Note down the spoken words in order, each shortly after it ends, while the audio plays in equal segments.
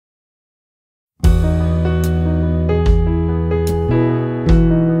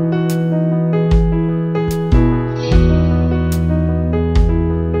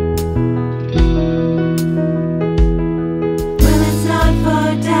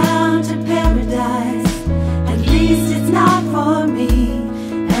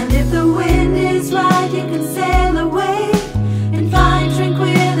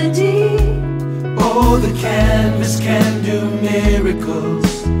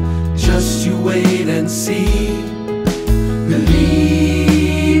miracles. Just you wait and see.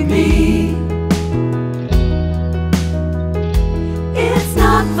 Believe me. It's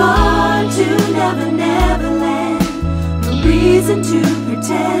not far to Never Never Land. No reason to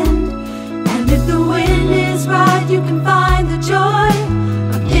pretend. And if the wind is right, you can find the joy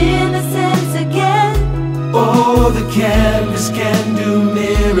of innocence again. Oh, the canvas can do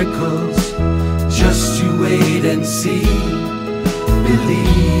miracles. Just you wait and see.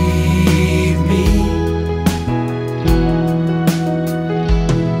 Believe me.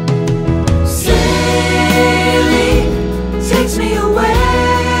 Sailing takes me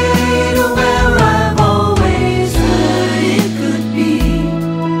away to where I've always heard it could be.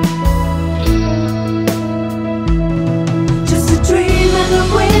 Just a dream and the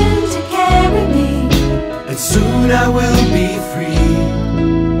wind to carry me. And soon I will be free.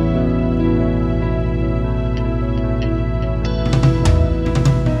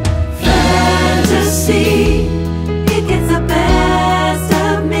 Fantasy, it gets the best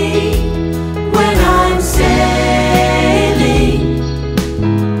of me when I'm sailing.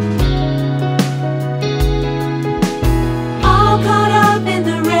 All caught up in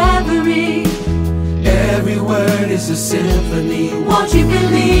the reverie. Every word is a symphony. Won't you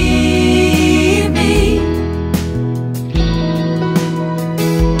believe me?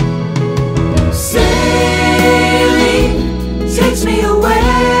 Sailing takes me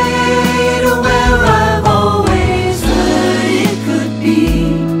away to where I've always heard it could be.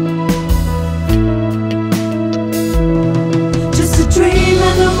 Just a dream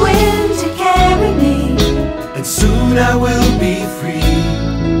and the wind to carry me. And soon I will be free.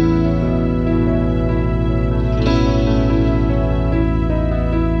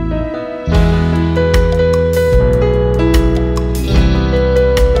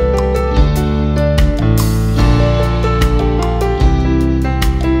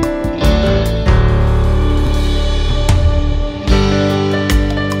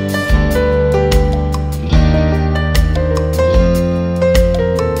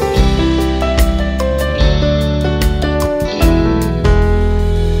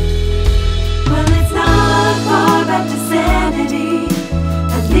 Well, it's not far back to sanity.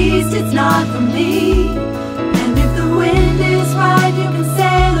 At least it's not for me. And if the wind is right, you can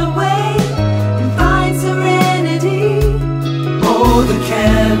sail away and find serenity. Oh, the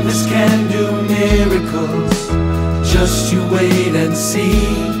canvas can do miracles. Just you wait and see.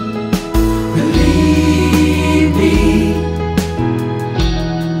 Believe me.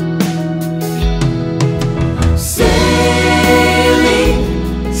 Sailing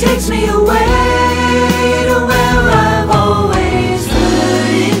takes me away to where I've always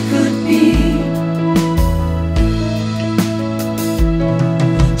heard it could be.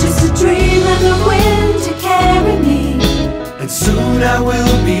 Just a dream and the wind to carry me. And soon I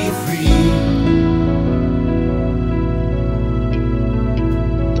will be free.